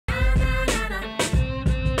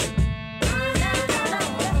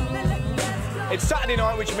It's Saturday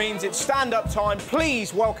night, which means it's stand-up time.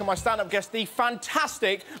 Please welcome my stand-up guest, the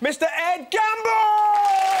fantastic Mr. Ed Gamble!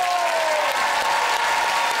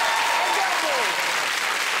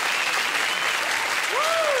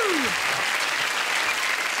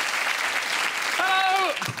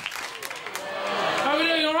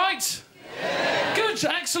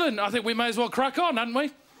 Excellent. I think we may as well crack on, hadn't we?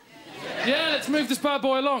 Yeah, let's move this bad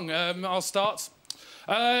boy along. I'll start.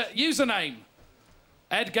 Username,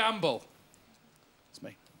 Ed Gamble. It's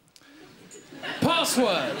me.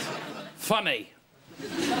 Password, funny.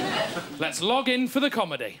 Let's log in for the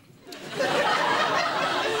comedy.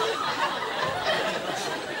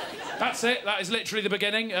 That's it. That is literally the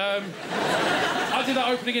beginning. I did that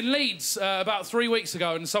opening in Leeds about 3 weeks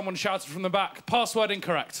ago, and someone shouted from the back, password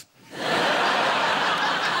incorrect.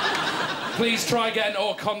 Please try again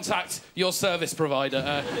or contact your service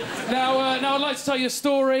provider. Now I'd like to tell you a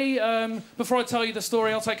story. Before I tell you the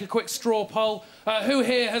story, I'll take a quick straw poll. Who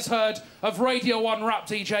here has heard of Radio 1 rap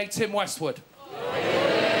DJ Tim Westwood?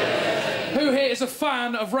 Who here is a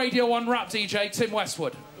fan of Radio 1 rap DJ Tim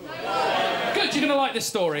Westwood? Good, you're going to like this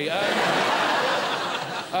story.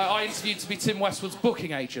 I interviewed to be Tim Westwood's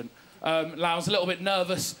booking agent. I was a little bit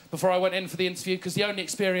nervous before I went in for the interview because the only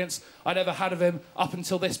experience I'd ever had of him up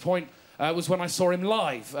until this point was when I saw him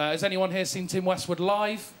live. Has anyone here seen Tim Westwood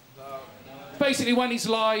live? No. Basically, when he's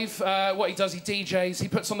live, what he does, he DJs, he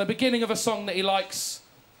puts on the beginning of a song that he likes,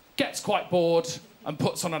 gets quite bored, and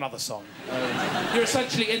puts on another song. You're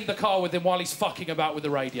essentially in the car with him while he's fucking about with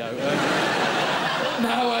the radio.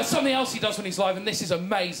 Now, something else he does when he's live, and this is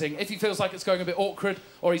amazing, if he feels like it's going a bit awkward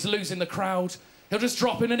or he's losing the crowd, he'll just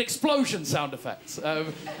drop in an explosion sound effect.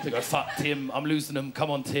 He'll go, fuck, Tim, I'm losing them,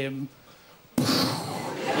 come on, Tim.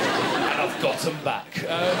 I've got him back.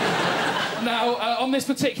 Now, on this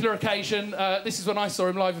particular occasion, this is when I saw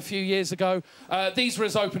him live a few years ago. These were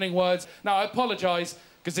his opening words. Now, I apologise,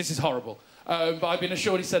 because this is horrible. But I've been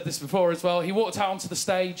assured he said this before as well. He walked out onto the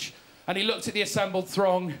stage, and he looked at the assembled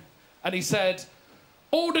throng, and he said,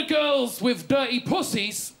 all the girls with dirty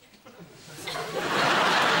pussies,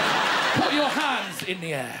 put your hands in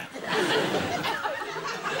the air.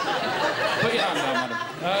 Put your hands down,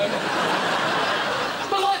 madam.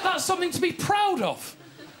 That's something to be proud of.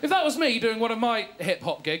 If that was me doing one of my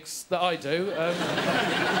hip-hop gigs that I do,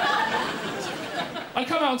 I'd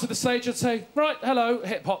come out onto the stage and say, right, hello,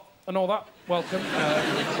 hip-hop and all that, welcome,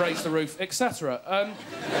 raise the roof, etc.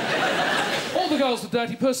 All the girls with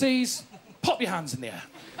dirty pussies, pop your hands in the air.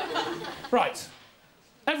 Right,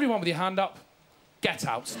 everyone with your hand up, get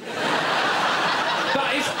out.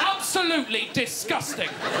 That is absolutely disgusting.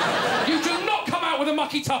 You do not come out with a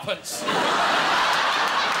mucky tuppence.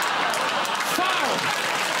 Foul!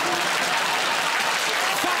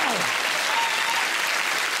 Foul!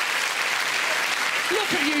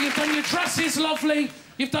 Look at you, you've done your dresses lovely,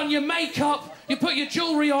 you've done your makeup, you put your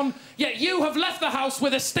jewellery on, yet you have left the house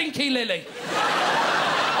with a stinky lily.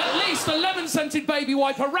 At least a lemon-scented baby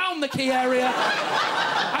wipe around the key area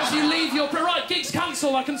as you leave your... Right, gig's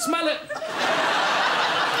cancelled, I can smell it.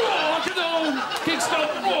 Oh, I can... Oh, gig's done.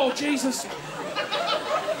 Oh, Jesus.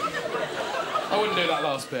 I wouldn't do that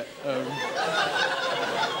last bit.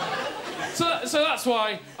 So that's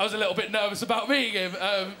why I was a little bit nervous about meeting him,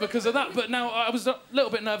 because of that. But now I was a little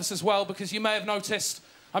bit nervous as well, because you may have noticed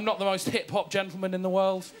I'm not the most hip-hop gentleman in the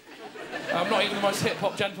world. I'm not even the most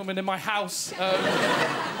hip-hop gentleman in my house.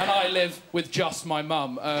 And I live with just my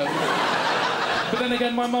mum. But then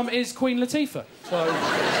again, my mum is Queen Latifah. So...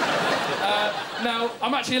 now,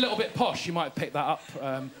 I'm actually a little bit posh, you might have picked that up.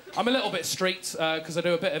 I'm a little bit street, because I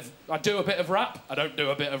do a bit of rap. I don't do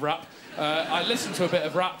a bit of rap. I listen to a bit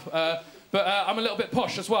of rap, but I'm a little bit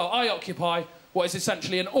posh as well. I occupy what is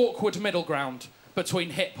essentially an awkward middle ground between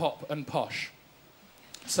hip-hop and posh.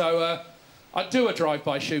 So, I do a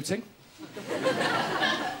drive-by shooting,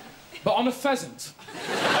 but on a pheasant.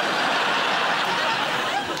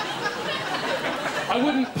 I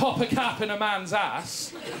wouldn't pop a cap in a man's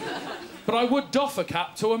ass, but I would doff a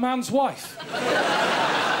cap to a man's wife.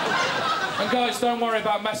 And guys, don't worry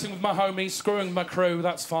about messing with my homies, screwing with my crew,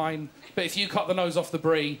 that's fine. But if you cut the nose off the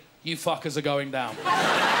brie, you fuckers are going down.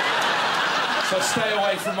 So stay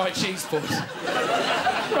away from my cheese balls.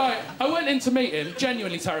 Right, I went in to meet him,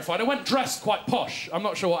 genuinely terrified. I went dressed quite posh. I'm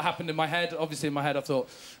not sure what happened in my head. Obviously, in my head, I thought,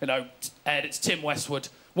 you know, Ed, it's Tim Westwood.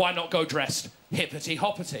 Why not go dressed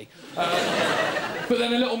hippity-hoppity? But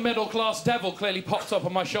then a little middle-class devil clearly popped up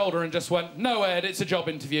on my shoulder and just went, no, Ed, it's a job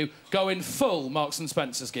interview. Go in full Marks and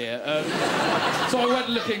Spencer's gear. So I went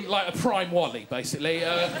looking like a prime Wally, basically.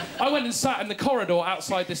 I went and sat in the corridor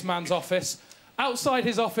outside this man's office. Outside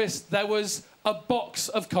his office, there was a box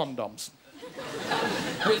of condoms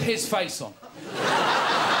with his face on.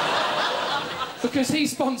 Because he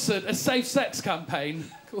sponsored a safe sex campaign.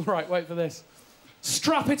 All right, wait for this.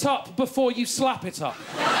 Strap it up before you slap it up.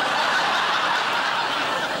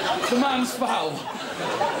 The man's foul.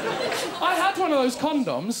 I had one of those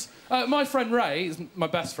condoms. My friend Ray, is my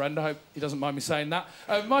best friend, I hope he doesn't mind me saying that.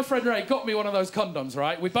 My friend Ray got me one of those condoms,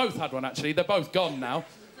 right? We both had one, actually. They're both gone now.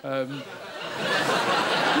 No,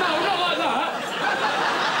 not like that.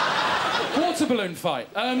 Water balloon fight.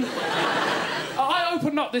 I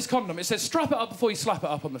opened up this condom. It says, strap it up before you slap it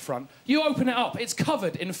up on the front. You open it up, it's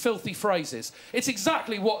covered in filthy phrases. It's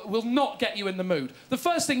exactly what will not get you in the mood. The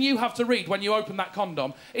first thing you have to read when you open that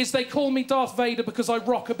condom is they call me Darth Vader because I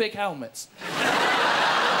rock a big helmet.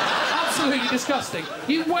 Absolutely disgusting.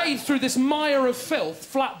 You wade through this mire of filth,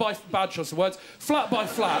 flat by... Bad choice of words. Flat by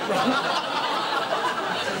flat, right?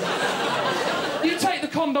 You take the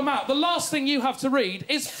condom out, the last thing you have to read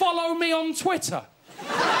is follow me on Twitter.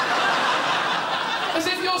 As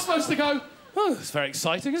if you're supposed to go, oh, it's very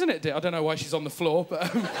exciting, isn't it? I don't know why she's on the floor, but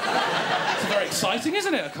it's very exciting,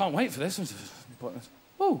 isn't it? I can't wait for this.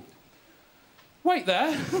 Oh, wait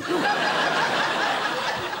there.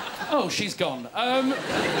 Oh, she's gone.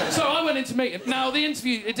 So I went in to meet him. Now, the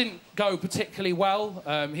interview, it didn't go particularly well.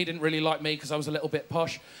 He didn't really like me because I was a little bit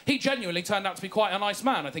posh. He genuinely turned out to be quite a nice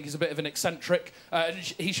man. I think he's a bit of an eccentric. And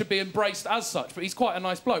he should be embraced as such, but he's quite a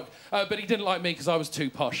nice bloke. But he didn't like me because I was too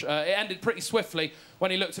posh. It ended pretty swiftly when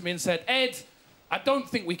he looked at me and said, Ed, I don't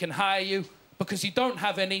think we can hire you because you don't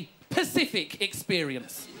have any Pacific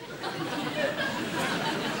experience.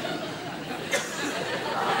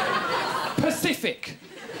 Pacific.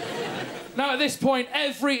 Now, at this point,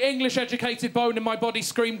 every English-educated bone in my body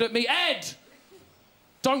screamed at me, Ed!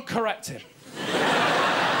 Don't correct him.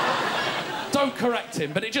 Don't correct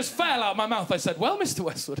him. But it just fell out of my mouth. I said, well, Mr.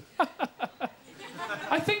 Westwood,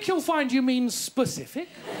 I think you'll find you mean specific.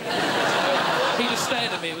 He just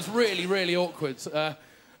stared at me. It was really, really awkward. And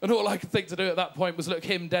all I could think to do at that point was look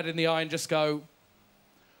him dead in the eye and just go...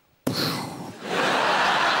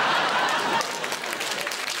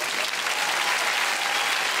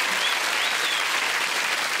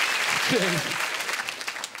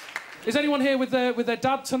 Is anyone here with their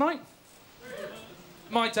dad tonight?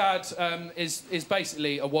 My dad is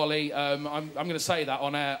basically a wally. I'm going to say that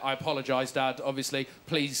on air. I apologise, Dad, obviously.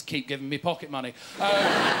 Please keep giving me pocket money.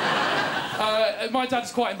 My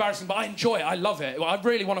dad's quite embarrassing, but I enjoy it. I love it. I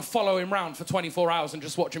really want to follow him round for 24 hours and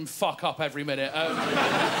just watch him fuck up every minute.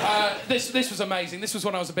 This was amazing. This was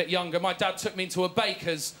when I was a bit younger. My dad took me into a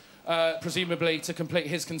baker's, presumably to complete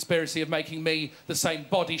his conspiracy of making me the same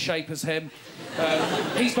body shape as him.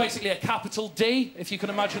 He's basically a capital D, if you can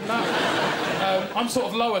imagine that. I'm sort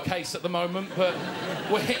of lowercase at the moment, but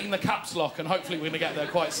we're hitting the caps lock and hopefully we're going to get there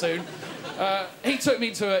quite soon. He took me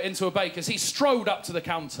into a baker's. He strode up to the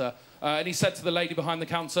counter and he said to the lady behind the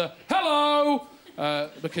counter, hello,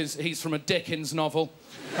 because he's from a Dickens novel.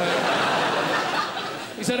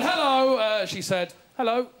 He said, hello. She said,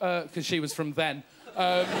 hello, because she was from then.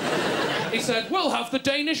 He said, we'll have the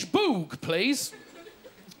Danish boog, please.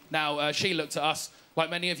 Now, she looked at us like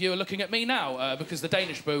many of you are looking at me now, because the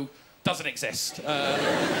Danish boog doesn't exist.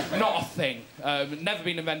 Not a thing. Never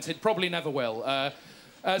been invented, probably never will.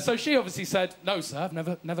 So she obviously said, no, sir,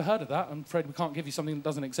 I've never heard of that. I'm afraid we can't give you something that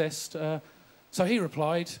doesn't exist. So he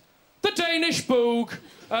replied, the Danish boog.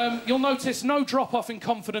 You'll notice no drop-off in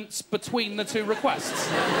confidence between the two requests.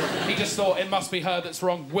 He just thought it must be her that's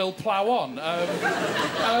wrong, we'll plough on.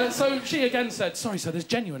 So she again said, sorry, sir, there's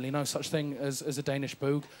genuinely no such thing as a Danish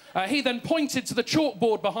boog. He then pointed to the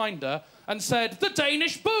chalkboard behind her and said, the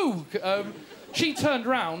Danish boog. She turned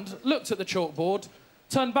round, looked at the chalkboard,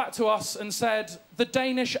 turned back to us and said, the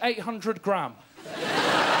Danish 800 gram.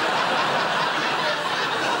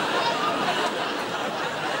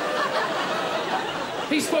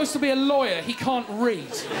 He's supposed to be a lawyer. He can't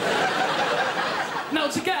read. Now,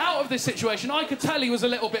 to get out of this situation, I could tell he was a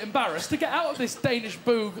little bit embarrassed. To get out of this Danish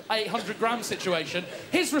boog 800 gram situation,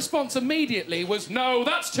 his response immediately was, no,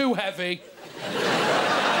 that's too heavy.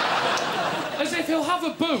 As if he'll have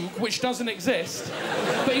a boog, which doesn't exist,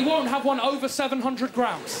 but he won't have one over 700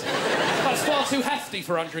 grams. That's far too hefty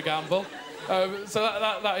for Andrew Gamble.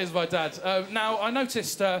 So that is my dad. Now, I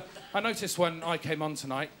noticed when I came on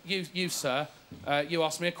tonight, you sir, you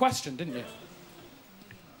asked me a question, didn't you?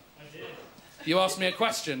 I did. You asked me a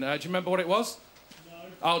question. Do you remember what it was? No.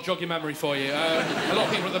 I'll jog your memory for you. A lot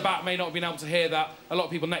of people at the back may not have been able to hear that. A lot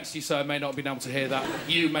of people next to you, sir, may not have been able to hear that.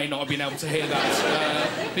 You may not have been able to hear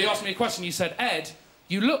that. But you asked me a question. You said, Ed,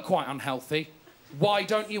 you look quite unhealthy. Why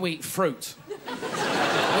don't you eat fruit?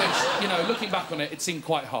 Which, you know, looking back on it, it seemed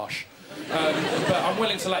quite harsh. But I'm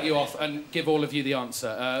willing to let you off and give all of you the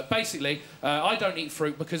answer. Basically, I don't eat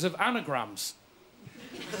fruit because of anagrams.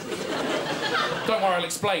 Don't worry, I'll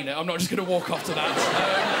explain it. I'm not just going to walk off to that.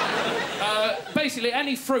 Basically,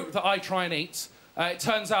 any fruit that I try and eat, it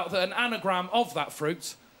turns out that an anagram of that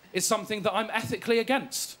fruit is something that I'm ethically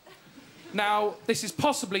against. Now, this is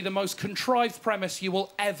possibly the most contrived premise you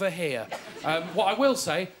will ever hear. What I will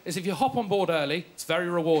say is if you hop on board early, it's very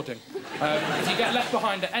rewarding. If you get left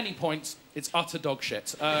behind at any point, it's utter dog shit.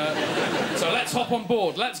 So let's hop on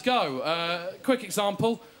board. Let's go. Quick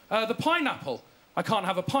example, the pineapple. I can't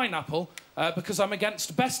have a pineapple because I'm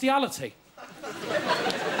against bestiality.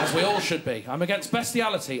 As we all should be. I'm against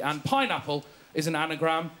bestiality, and pineapple is an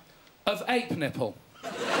anagram of ape nipple.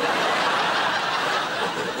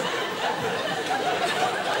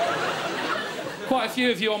 Quite a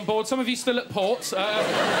few of you on board, some of you still at port.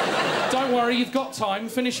 Don't worry, you've got time.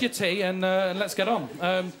 Finish your tea and let's get on.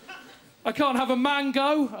 I can't have a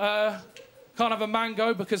mango. Can't have a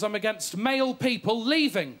mango because I'm against male people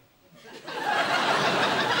leaving.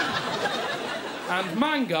 And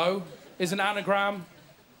mango is an anagram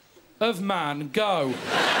of man go.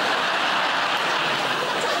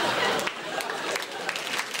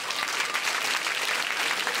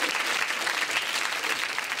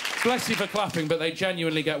 Bless you for clapping, but they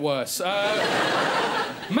genuinely get worse.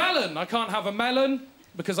 Melon. I can't have a melon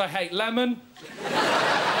because I hate lemon.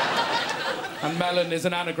 And melon is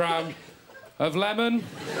an anagram of lemon.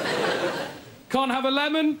 Can't have a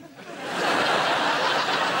lemon.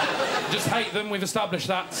 Just hate them, we've established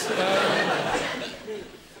that.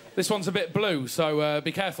 This one's a bit blue, so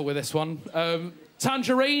be careful with this one.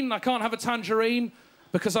 Tangerine. I can't have a tangerine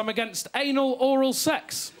because I'm against anal oral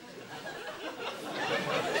sex.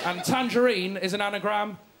 And tangerine is an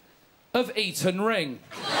anagram of Eton Ring.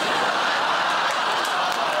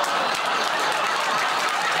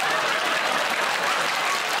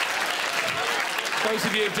 Those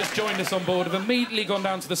of you who've just joined us on board have immediately gone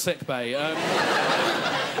down to the sick bay.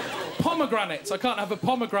 Pomegranate. I can't have a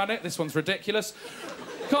pomegranate. This one's ridiculous.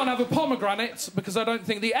 Can't have a pomegranate because I don't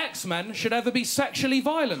think the X-Men should ever be sexually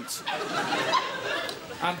violent.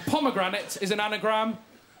 And pomegranate is an anagram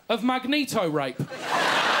of Magneto rape.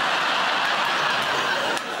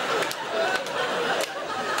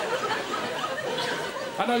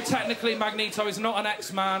 I know technically Magneto is not an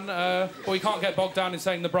X-Man, but we can't get bogged down in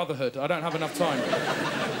saying the Brotherhood. I don't have enough time.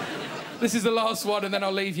 This is the last one, and then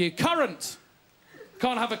I'll leave you. Current.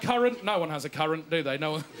 Can't have a current. No one has a current, do they?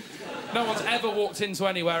 No one's ever walked into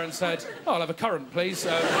anywhere and said, "Oh, I'll have a current, please."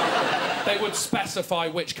 They would specify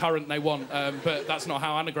which current they want, but that's not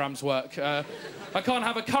how anagrams work. I can't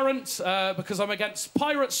have a current because I'm against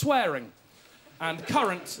pirate swearing. And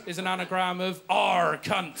current is an anagram of "R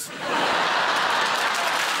cunt."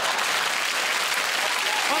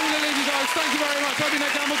 I'm going to leave you guys. Thank you very much. I've been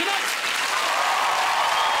Ed Gamble. Good night.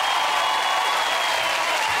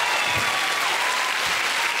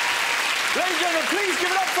 Ladies and gentlemen, please give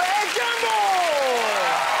it up for Ed.